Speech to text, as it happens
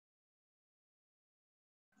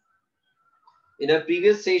In a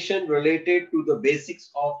previous session related to the basics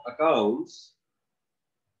of accounts,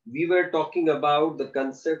 we were talking about the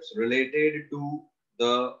concepts related to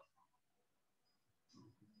the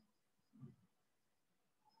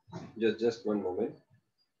just one moment.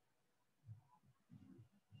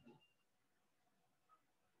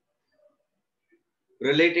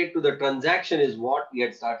 Related to the transaction is what we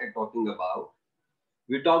had started talking about.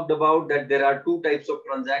 We talked about that there are two types of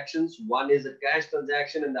transactions. One is a cash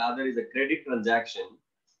transaction and the other is a credit transaction.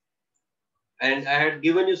 And I had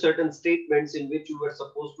given you certain statements in which you were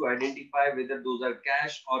supposed to identify whether those are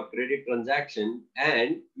cash or credit transaction,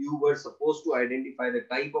 and you were supposed to identify the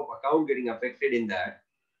type of account getting affected in that.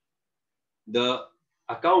 The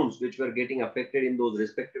accounts which were getting affected in those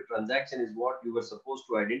respective transactions is what you were supposed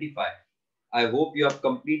to identify. I hope you have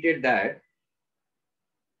completed that.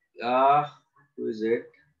 Who is it?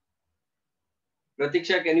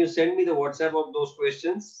 Pratiksha, can you send me the WhatsApp of those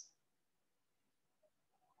questions?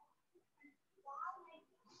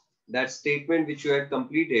 That statement which you had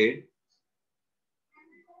completed.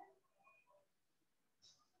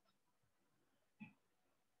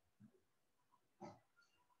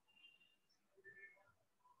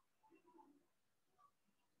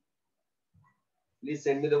 Please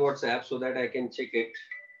send me the WhatsApp so that I can check it.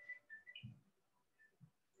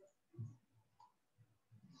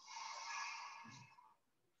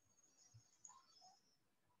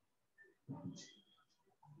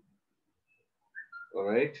 All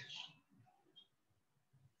right.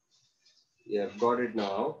 Yeah, I've got it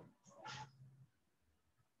now.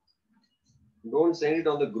 Don't send it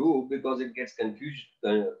on the group because it gets confused.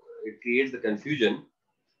 It creates the confusion.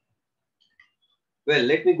 Well,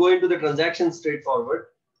 let me go into the transactions straightforward.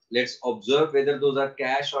 Let's observe whether those are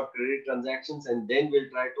cash or credit transactions, and then we'll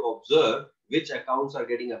try to observe which accounts are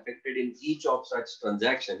getting affected in each of such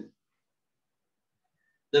transactions.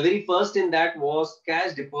 The very first in that was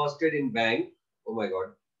cash deposited in bank. Oh my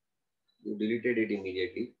God, you deleted it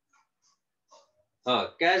immediately.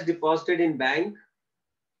 Cash deposited in bank.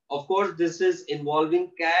 Of course, this is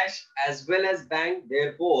involving cash as well as bank.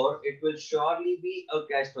 Therefore, it will surely be a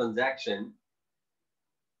cash transaction.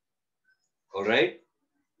 All right.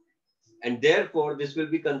 And therefore, this will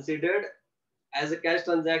be considered as a cash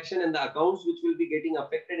transaction, and the accounts which will be getting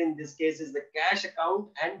affected in this case is the cash account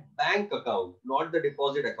and bank account, not the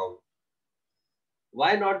deposit account.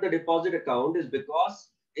 Why not the deposit account? Is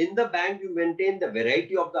because in the bank, you maintain the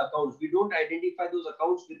variety of the accounts. We don't identify those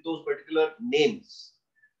accounts with those particular names.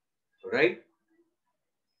 Right?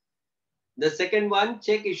 The second one,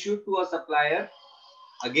 check issued to a supplier.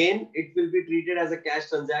 Again, it will be treated as a cash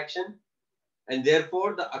transaction, and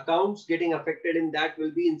therefore the accounts getting affected in that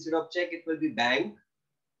will be, instead of check, it will be bank,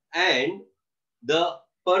 and the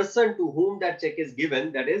person to whom that check is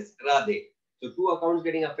given, that is Radhe. So two accounts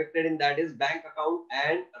getting affected in that is bank account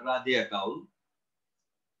and Radhe account.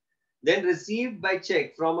 Then received by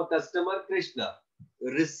check from a customer Krishna.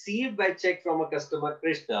 Received by check from a customer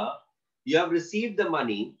Krishna. You have received the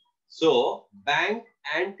money. So bank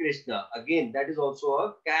and Krishna, again, that is also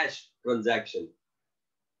a cash transaction.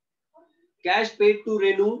 Cash paid to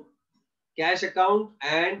Renu, cash account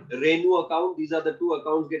and Renu account. These are the two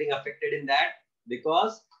accounts getting affected in that,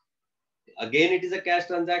 because again, it is a cash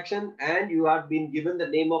transaction and you have been given the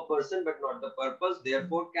name of person but not the purpose.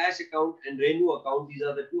 Therefore, cash account and Renu account, these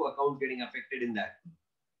are the two accounts getting affected in that.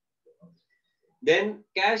 Then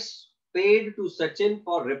cash paid to Sachin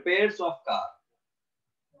for repairs of car.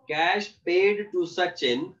 Cash paid to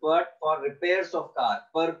Sachin for repairs of car.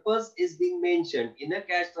 Purpose is being mentioned in a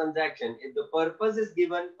cash transaction. If the purpose is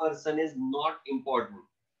given, person is not important.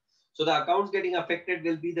 So the accounts getting affected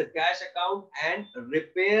will be the cash account and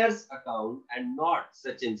repairs account and not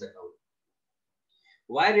Sachin's account.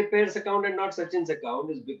 Why repairs account and not Sachin's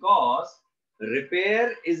account? Is because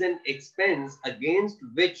repair is an expense against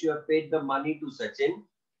which you have paid the money to Sachin.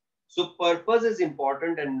 So purpose is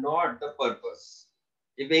important and not the purpose.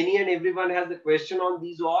 If any and everyone has a question on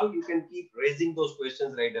these all, you can keep raising those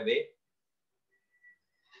questions right away.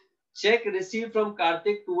 Check received from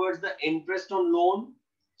Karthik towards the interest on loan.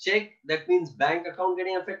 Check, that means bank account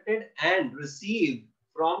getting affected, and received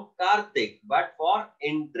from Karthik, but for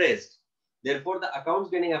interest. Therefore, the accounts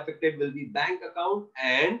getting affected will be bank account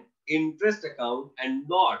and interest account and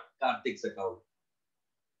not Karthik's account.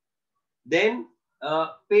 Then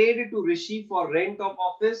paid to Rishi for rent of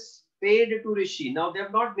office. Paid to Rishi. Now, they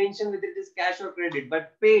have not mentioned whether it is cash or credit,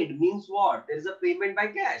 but paid means what? There is a payment by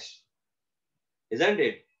cash, isn't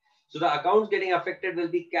it? So the accounts getting affected will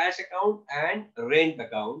be cash account and rent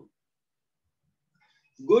account.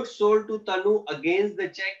 Goods sold to Tanu against the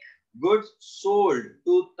check. Goods sold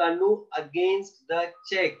to Tanu against the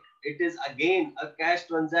check. it is again a cash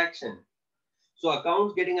transaction. So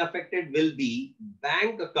accounts getting affected will be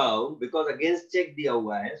bank account because against check diya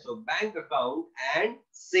hua hai. So bank account and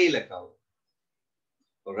sale account.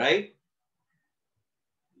 All right.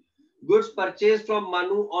 Goods purchased from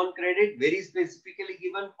Manu on credit, very specifically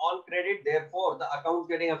given on credit. Therefore, the accounts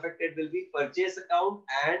getting affected will be purchase account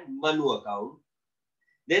and Manu account.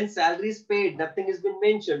 Then salaries paid, nothing has been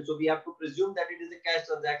mentioned. So we have to presume that it is a cash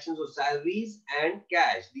transaction. So salaries and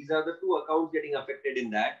cash, these are the two accounts getting affected in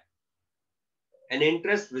that. And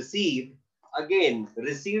interest received, again,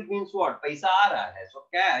 received means what? Paisa aa raha hai. So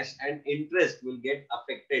cash and interest will get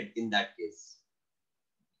affected in that case.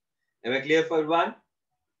 Am I clear for everyone?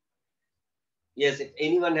 Yes, if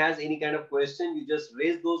anyone has any kind of question, you just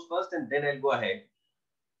raise those first and then I'll go ahead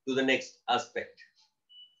to the next aspect.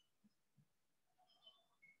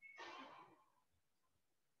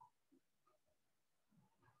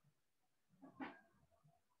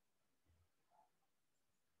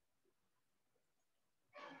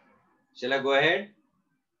 Shall I go ahead?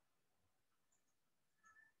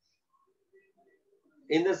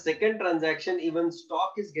 In the second transaction, even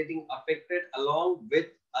stock is getting affected along with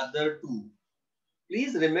other two.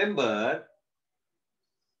 Please remember,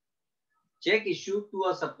 check issued to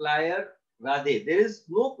a supplier, Radhe, there is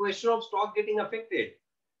no question of stock getting affected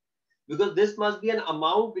because this must be an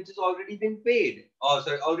amount which has already been paid or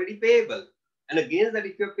sorry, already payable. And against that,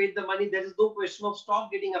 if you have paid the money, there is no question of stock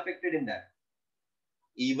getting affected in that.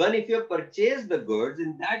 Even if you have purchased the goods,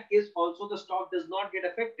 in that case also the stock does not get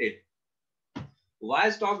affected.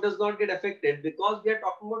 Why stock does not get affected? Because we are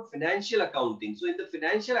talking about financial accounting. So in the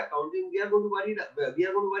financial accounting, we are going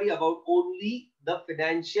to worry about only the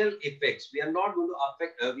financial effects. We are not going to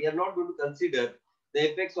affect. We are not going to consider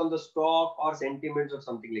the effects on the stock or sentiments or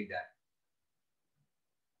something like that.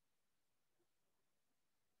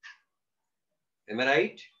 Am I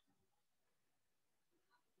right?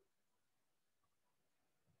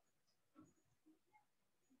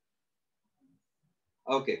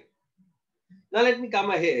 Okay. Now let me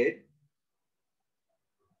come ahead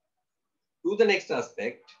to the next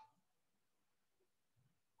aspect.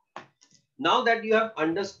 Now that you have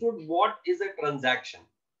understood what is a transaction,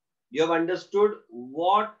 you have understood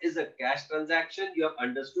what is a cash transaction, you have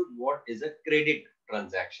understood what is a credit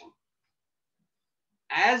transaction.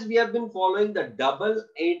 As we have been following the double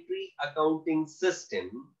entry accounting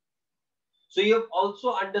system, so you have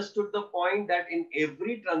also understood the point that in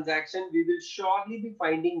every transaction, we will surely be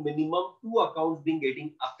finding minimum two accounts being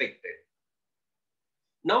getting affected.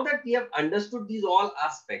 Now that we have understood these all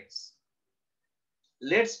aspects,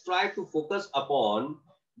 let's try to focus upon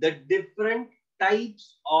the different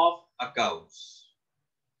types of accounts.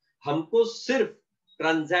 हमको सिर्फ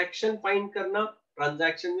transaction find करना,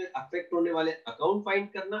 transaction में affect होने वाले account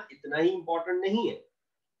find करना इतना ही important नहीं है.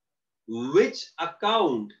 Which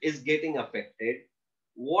account is getting affected,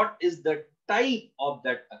 what is the type of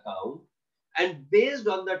that account, and based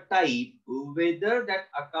on the type, whether that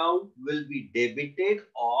account will be debited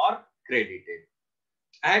or credited.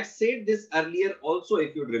 I had said this earlier also,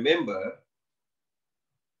 if you remember,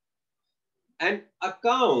 an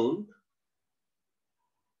account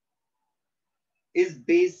is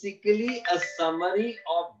basically a summary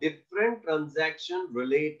of different transactions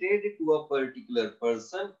related to a particular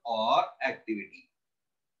person or activity.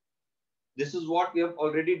 This is what we have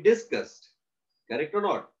already discussed. Correct or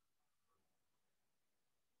not?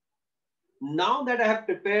 Now that I have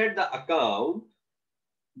prepared the account,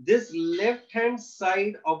 this left hand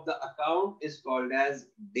side of the account is called as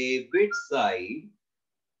debit side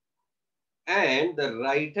and the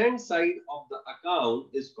right hand side of the account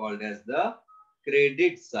is called as the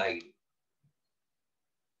credit side.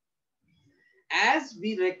 As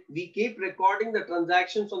we keep recording the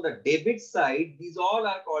transactions on the debit side, these all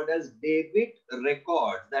are called as debit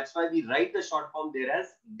records. That's why we write the short form there as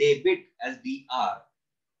debit, as DR,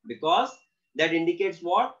 because that indicates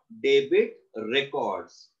what? Debit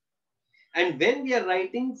records. And when we are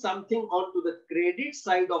writing something onto the credit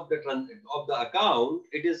side of the account,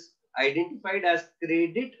 it is identified as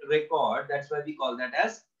credit record. That's why we call that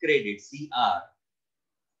as credit, CR.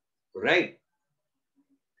 Right?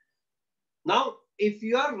 Now, if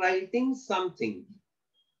you are writing something,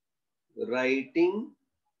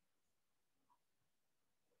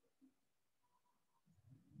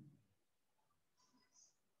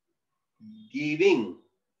 giving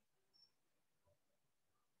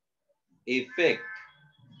effect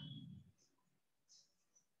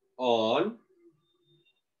on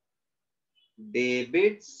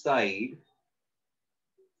debit side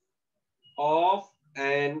of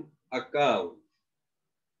an account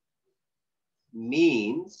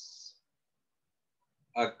means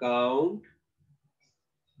account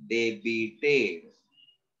debited.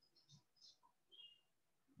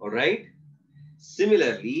 All right.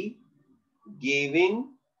 Similarly, giving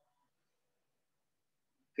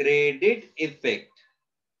credit effect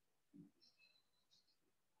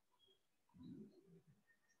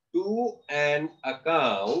to an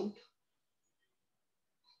account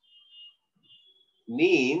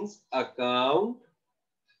means account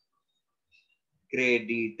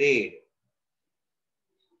credited.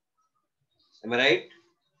 Am I right?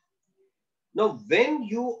 Now, when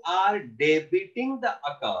you are debiting the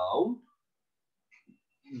account,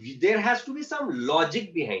 there has to be some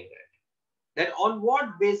logic behind it. That on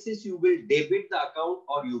what basis you will debit the account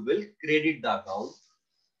or you will credit the account.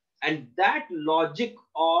 And that logic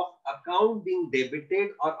of account being debited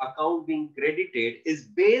or account being credited is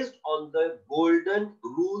based on the golden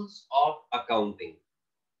rules of accounting.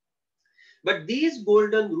 But these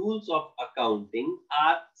golden rules of accounting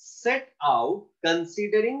are set out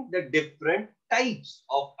considering the different types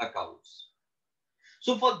of accounts.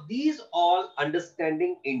 So for these all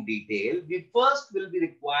understanding in detail, we first will be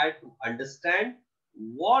required to understand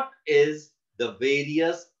what is the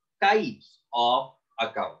various types of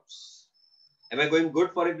accounts. Am I going good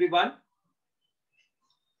for everyone?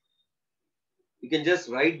 You can just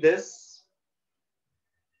write this.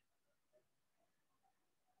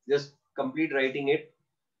 Just complete writing it.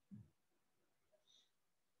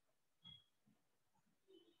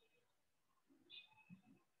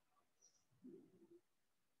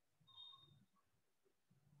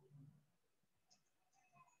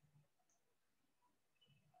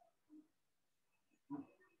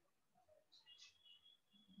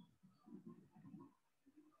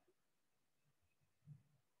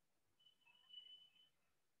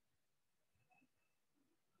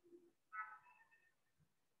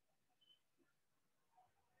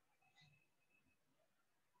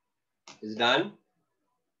 Is done.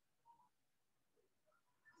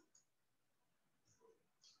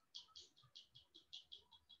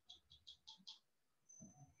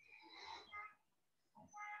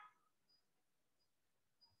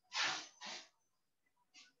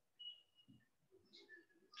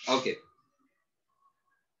 Okay.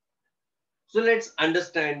 So let's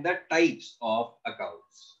understand the types of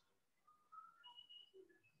accounts.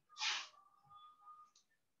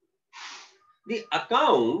 The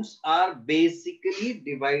accounts are basically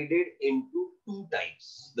divided into two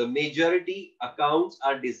types. The majority accounts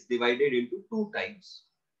are divided into two types.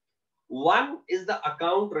 One is the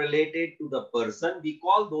account related to the person. We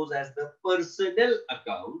call those as the personal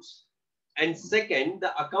accounts. And second,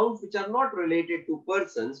 the accounts which are not related to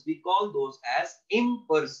persons, we call those as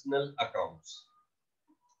impersonal accounts.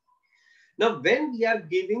 Now, when we are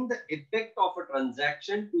giving the effect of a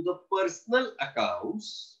transaction to the personal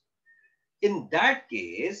accounts, in that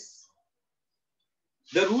case,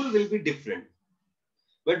 the rule will be different.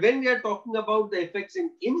 But when we are talking about the effects in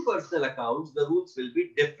impersonal accounts, the rules will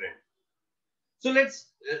be different. So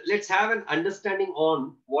let's have an understanding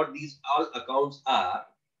on what these all accounts are.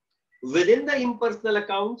 Within the impersonal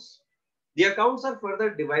accounts, the accounts are further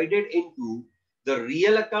divided into the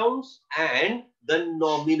real accounts and the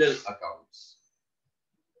nominal accounts.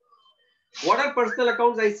 What are personal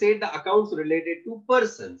accounts? I said the accounts related to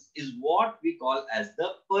persons is what we call as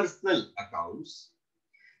the personal accounts.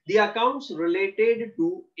 The accounts related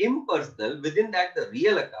to impersonal, within that the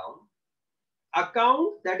real account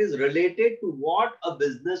that is related to what a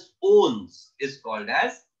business owns is called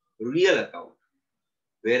as real account.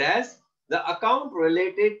 Whereas the account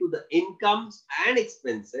related to the incomes and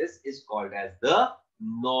expenses is called as the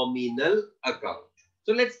nominal account.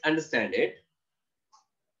 So let's understand it.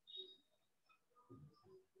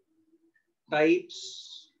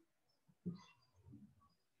 Types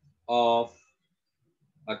of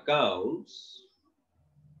accounts.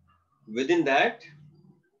 Within that,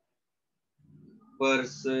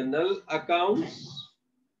 personal accounts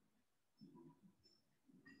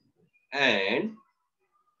and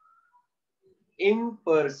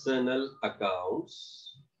impersonal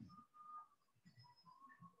accounts.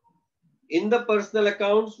 In the personal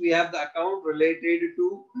accounts, we have the account related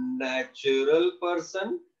to natural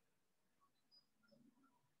person.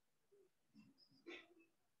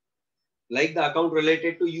 Like the account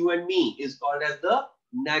related to you and me is called as the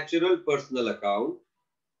natural personal account.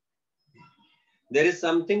 There is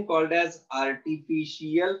something called as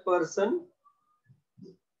artificial person.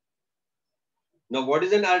 Now, what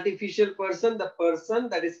is an artificial person? The person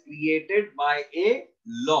that is created by a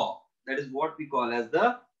law. That is what we call as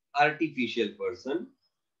the artificial person.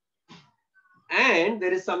 and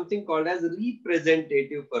there is something called as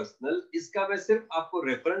representative personal. इसका मैं सिर्फ आपको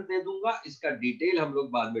reference दे दूंगा, इसका detail हम लोग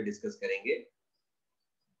बाद में डिस्कस करेंगे.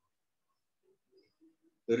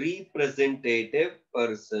 Representative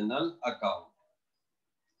personal account,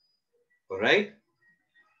 right?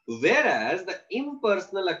 Whereas the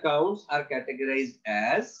impersonal accounts are categorized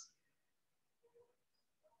as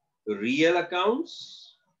real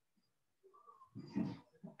accounts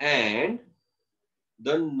and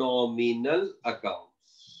the nominal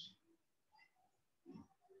accounts.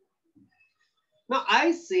 Now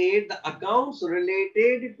I said the accounts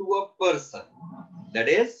related to a person, that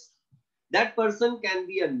is, that person can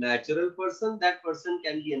be a natural person, that person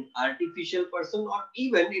can be an artificial person, or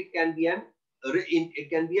even it can be a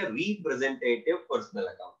representative personal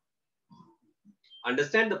account.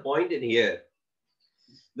 Understand the point in here.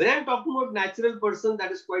 When I'm talking about natural person,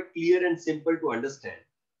 that is quite clear and simple to understand.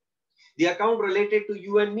 The account related to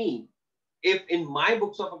you and me. If in my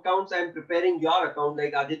books of accounts, I'm preparing your account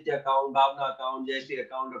like Aditya account, Bhavna account, Jayashree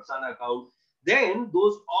account, Afsana account, then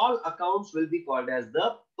those all accounts will be called as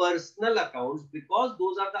the personal accounts, because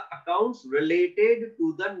those are the accounts related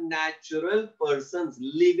to the natural persons,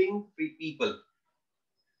 living people.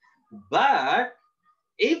 But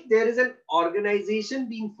if there is an organization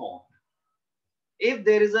being formed, if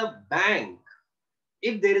there is a bank,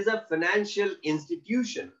 if there is a financial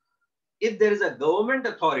institution, if there is a government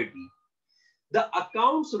authority, the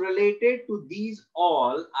accounts related to these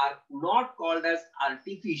all are not called as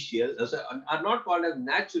artificial, are not called as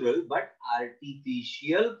natural, but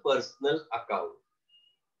artificial personal account.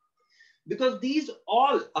 Because these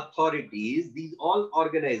all authorities, these all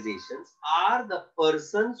organizations are the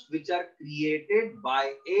persons which are created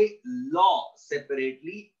by a law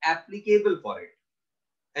separately applicable for it.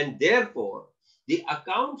 And therefore, the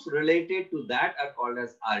accounts related to that are called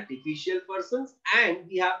as artificial persons, and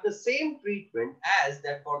we have the same treatment as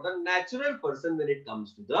that for the natural person when it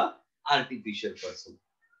comes to the artificial person.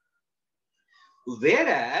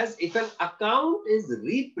 Whereas if an account is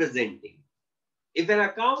representing, if an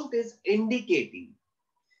account is indicating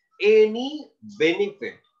any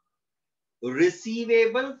benefit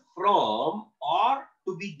receivable from or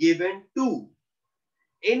to be given to,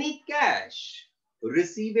 any cash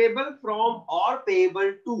receivable from or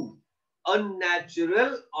payable to a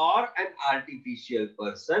natural or an artificial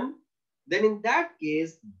person, then in that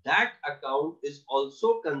case, that account is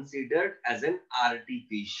also considered as an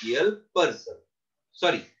artificial person.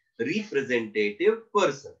 Sorry, representative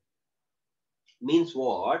person. Means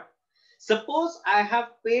what? Suppose I have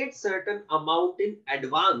paid certain amount in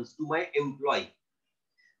advance to my employee,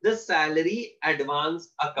 the salary advance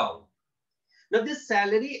account. Now, this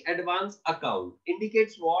salary advance account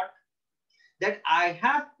indicates what? That I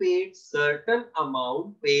have paid certain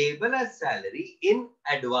amount payable as salary in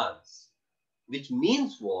advance, which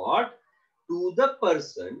means what? To the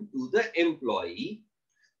person, to the employee,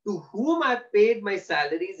 to whom I paid my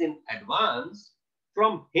salaries in advance,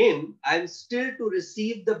 from him, I am still to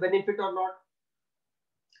receive the benefit or not.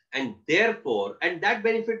 And therefore, and that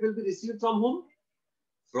benefit will be received from whom?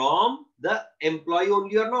 From the employee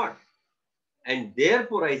only or not. And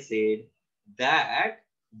therefore, I said that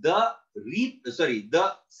the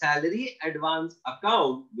salary advance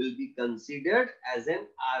account will be considered as an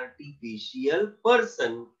artificial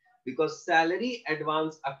person, because salary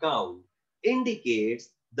advance account indicates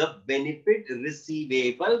the benefit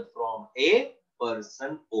receivable from a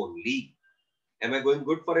person only. Am I going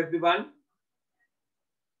good for everyone?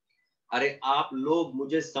 अरे आप लोग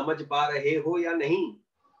मुझे समझ पा रहे हो या नहीं?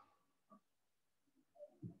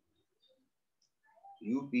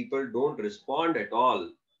 You people don't respond at all.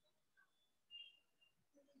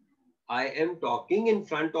 I am talking in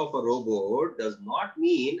front of a robot does not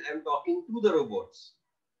mean I am talking to the robots.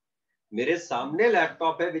 मेरे सामने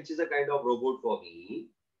laptop है, which is a kind of robot for me.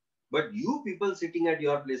 But you people sitting at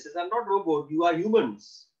your places are not robots. You are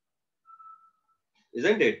humans.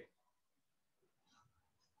 Isn't it?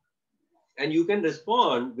 And you can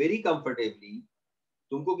respond very comfortably.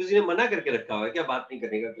 तुमको किसी ने मना करके रखा हुआ है क्या बात नहीं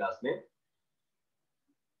करने का क्लास में?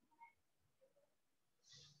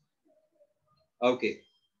 Okay.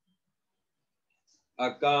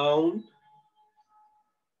 Account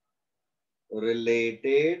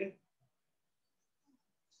related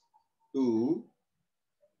to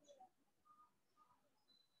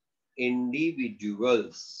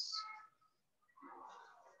individuals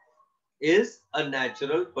is a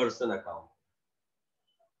natural person account.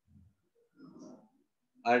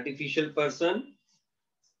 Artificial person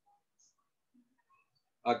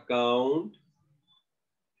account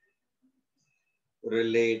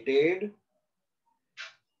related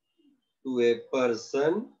to a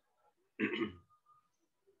person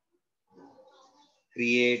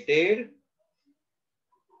created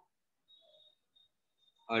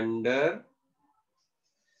under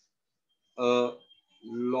a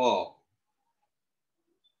law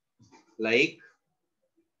like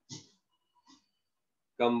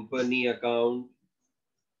company account,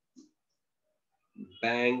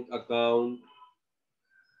 bank account,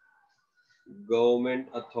 government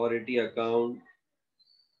authority account.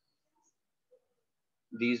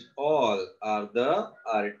 These all are the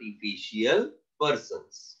artificial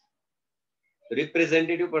persons.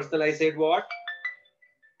 Representative personal, I said what?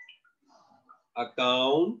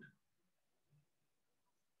 Account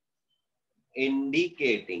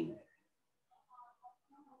indicating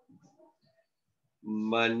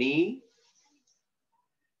money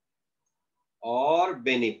or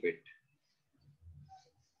benefit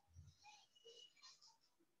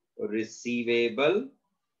receivable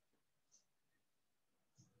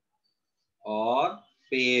or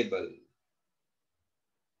payable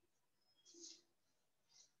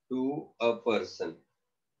to a person.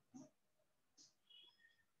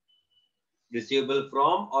 Receivable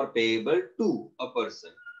from or payable to a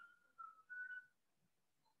person.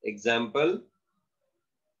 Example,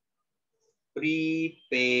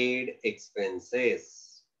 prepaid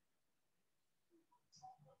expenses,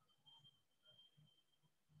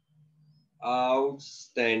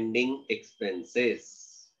 outstanding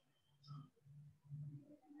expenses.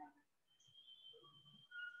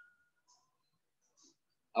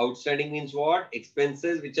 Outstanding means what?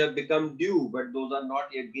 Expenses which have become due, but those are not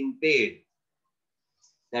yet been paid.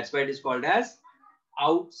 That's why it is called as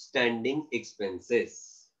outstanding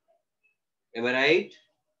expenses. Am I right?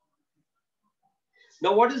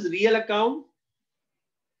 Now, what is real account?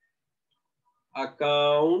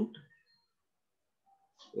 Account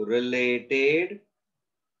related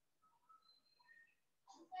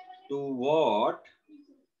to what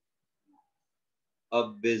a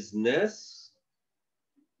business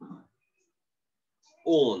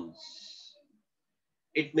owns.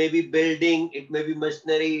 It may be building, it may be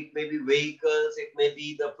machinery, it may be vehicles, it may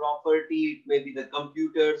be the property, it may be the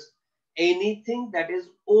computers, anything that is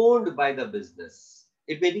owned by the business.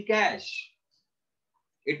 It may be cash,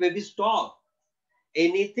 it may be stock.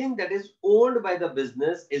 Anything that is owned by the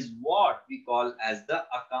business is what we call as the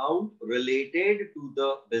account related to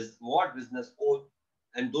the what business owns.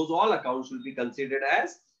 And those all accounts will be considered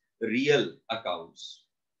as real accounts.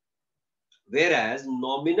 Whereas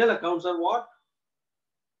nominal accounts are what?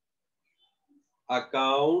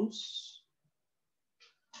 Accounts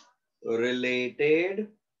related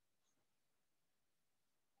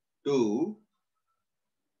to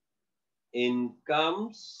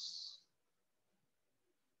incomes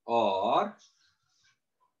or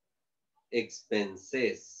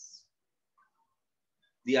expenses.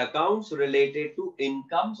 The accounts related to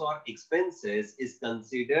incomes or expenses is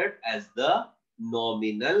considered as the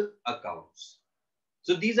nominal accounts.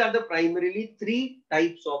 So these are the primarily three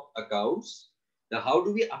types of accounts. Now, how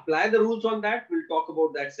do we apply the rules on that? We'll talk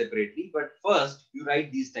about that separately. But first, you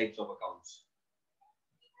write these types of accounts.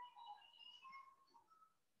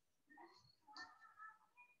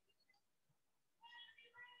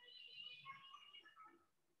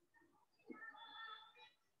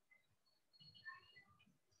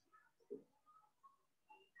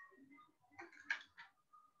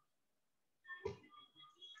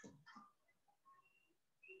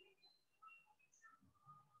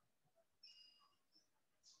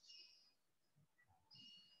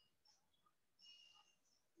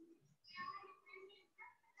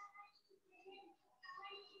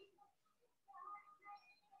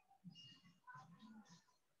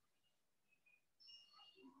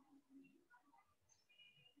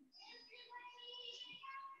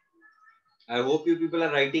 I hope you people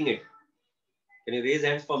are writing it. Can you raise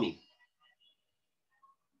hands for me?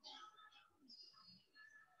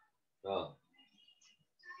 Ah.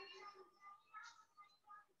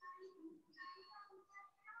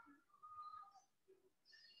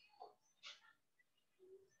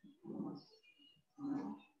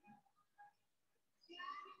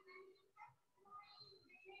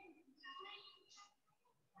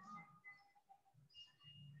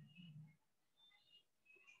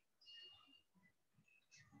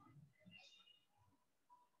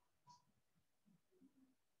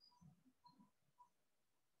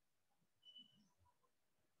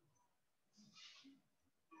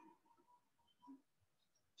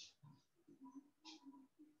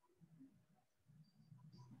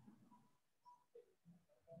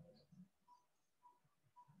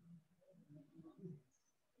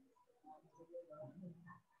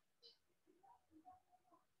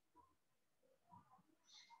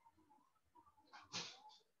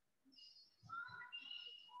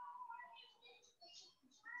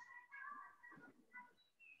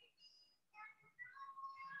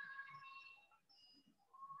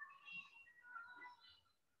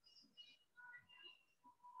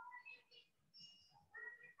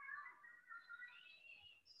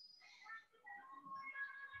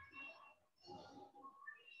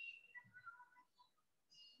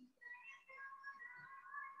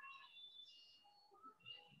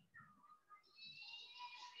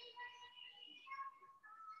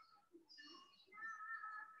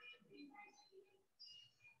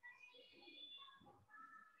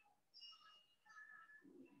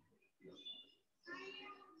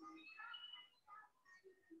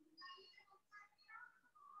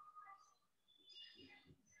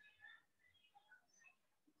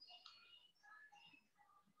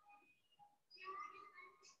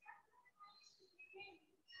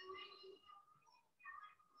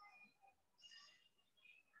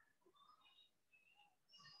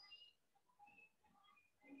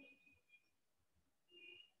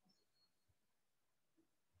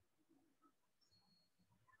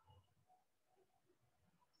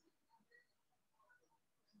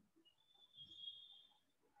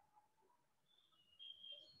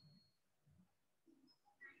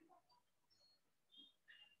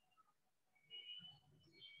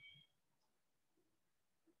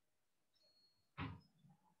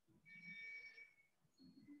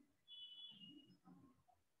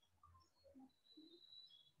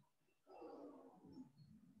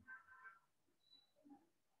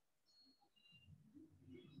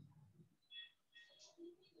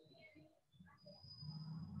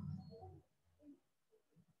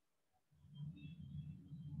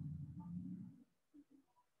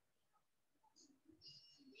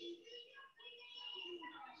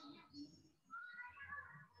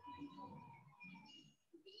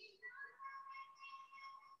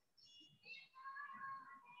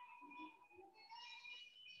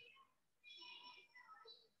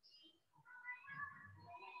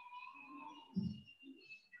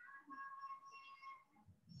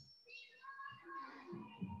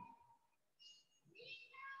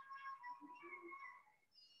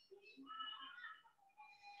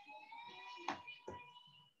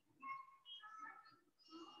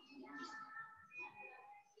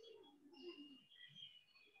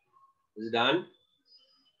 Is it done?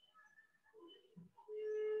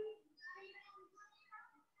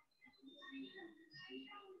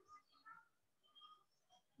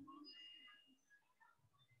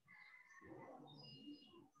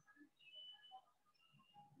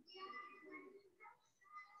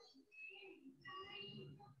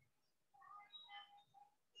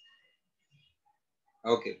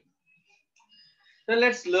 Okay. Now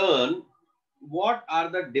let's learn what are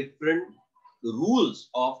the different rules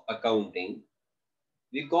of accounting.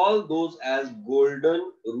 We call those as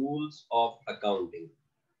golden rules of accounting.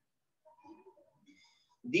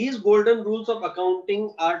 These golden rules of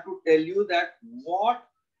accounting are to tell you that what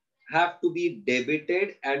have to be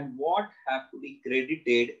debited and what have to be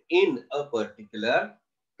credited in a particular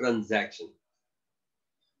transaction.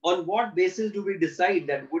 On what basis do we decide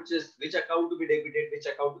that which account to be debited, which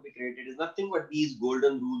account to be credited is nothing but these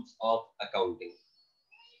golden rules of accounting.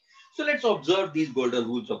 So let's observe these golden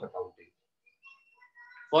rules of accounting.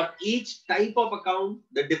 For each type of account,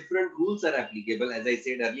 the different rules are applicable, as I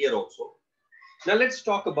said earlier also. Now let's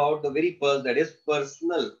talk about the very first, that is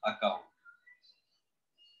personal account.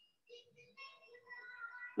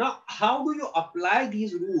 Now, how do you apply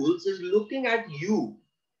these rules is looking at you.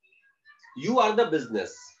 You are the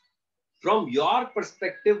business. From your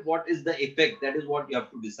perspective, what is the effect? That is what you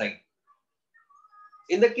have to decide.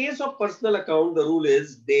 In the case of personal account, the rule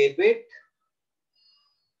is debit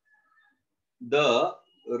the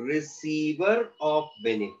receiver of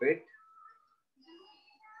benefit,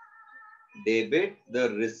 debit the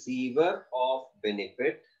receiver of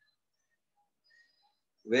benefit,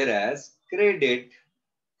 whereas credit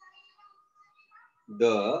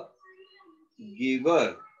the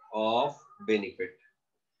giver of benefit.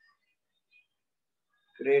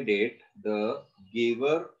 Credit the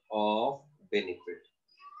giver of benefit.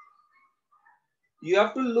 You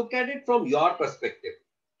have to look at it from your perspective.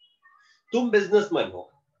 तुम businessman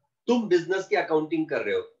हो, तुम business की accounting कर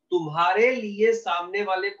रहे हो, तुम्हारे लिए सामने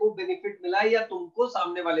वाले को बेनिफिट मिला या तुमको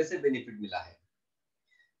सामने वाले से बेनिफिट मिला है.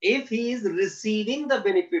 If he is receiving the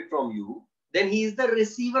benefit from you, then he is the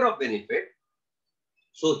receiver of benefit.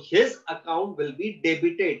 So his account will be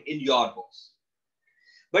debited in your books.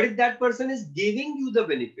 But if that person is giving you the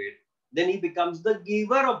benefit, then he becomes the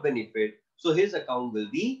giver of benefit. So his account will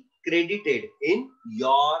be credited in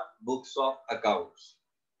your books of accounts.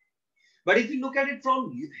 But if you look at it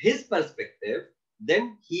from his perspective,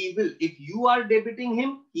 then he will, if you are debiting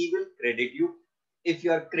him, he will credit you. If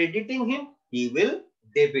you are crediting him, he will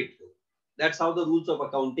debit you. That's how the rules of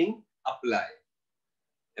accounting apply.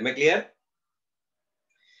 Am I clear?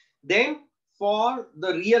 Then for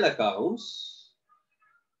the real accounts,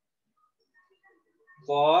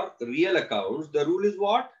 the rule is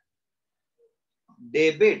what?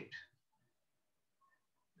 Debit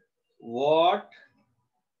what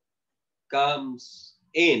comes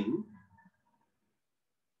in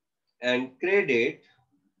and credit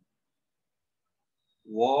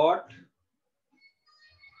what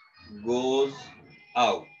goes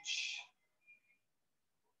out.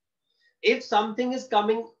 If something is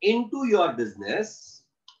coming into your business,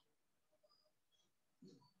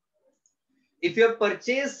 if you have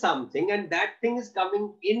purchased something and that thing is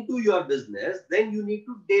coming into your business, then you need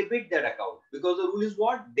to debit that account, because the rule is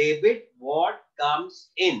what? Debit what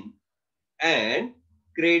comes in and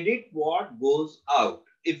credit what goes out.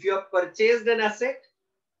 If you have purchased an asset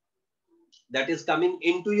that is coming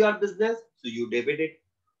into your business, so you debit it.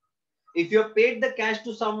 If you have paid the cash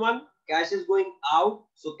to someone, cash is going out,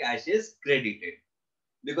 so cash is credited.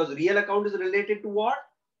 Because real account is related to what?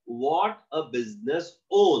 What a business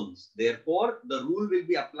owns. Therefore, the rule will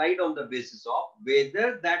be applied on the basis of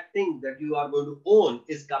whether that thing that you are going to own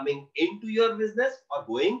is coming into your business or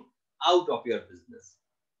going out of your business.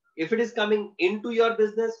 If it is coming into your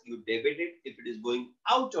business, you debit it. If it is going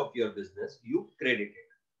out of your business, you credit it.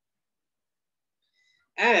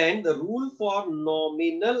 And the rule for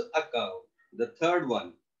nominal account, the third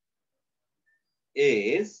one,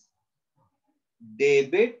 is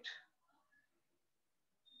debit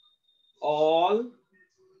all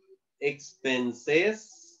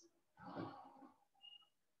expenses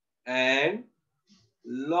and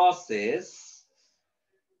losses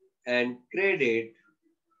and credit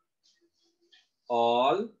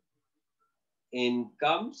all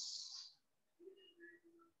incomes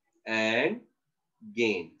and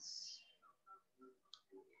gains.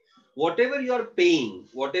 Whatever you are paying,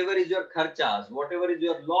 whatever is your kharchas, whatever is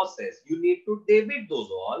your losses, you need to debit those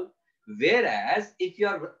all. Whereas if you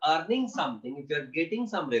are earning something, if you are getting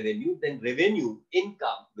some revenue, then revenue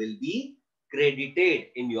income will be credited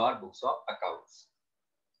in your books of accounts.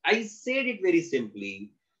 I said it very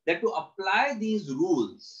simply that to apply these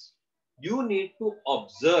rules, You need to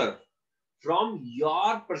observe from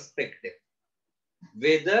your perspective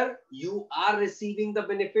whether you are receiving the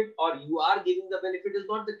benefit or you are giving the benefit is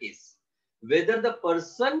not the case. Whether the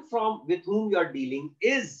person from with whom you are dealing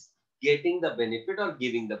is getting the benefit or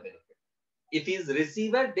giving the benefit. If he is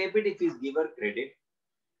receiver, debit. If he is giver, credit.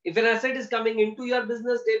 If an asset is coming into your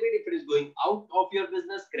business, debit. If it is going out of your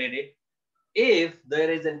business, credit. If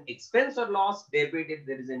there is an expense or loss, debit. If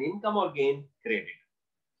there is an income or gain, credit.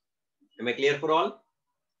 Am I clear for all?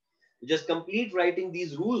 Just complete writing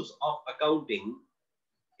these rules of accounting.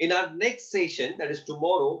 In our next session, that is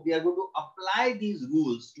tomorrow, we are going to apply these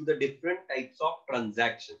rules to the different types of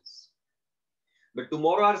transactions. But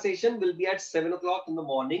tomorrow our session will be at 7 o'clock in the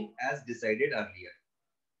morning as decided earlier.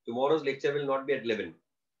 Tomorrow's lecture will not be at 11.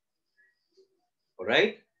 All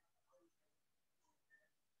right.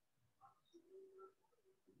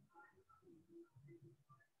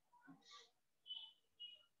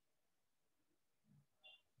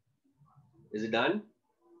 Is it done?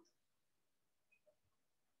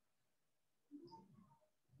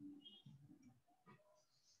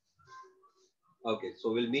 Okay,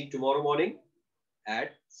 so we'll meet tomorrow morning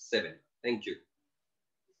at 7. Thank you.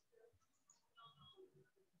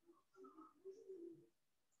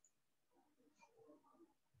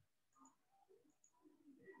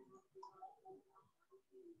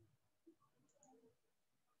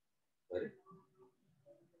 अरे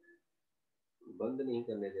बंद नहीं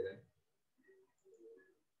करने दे रहा है.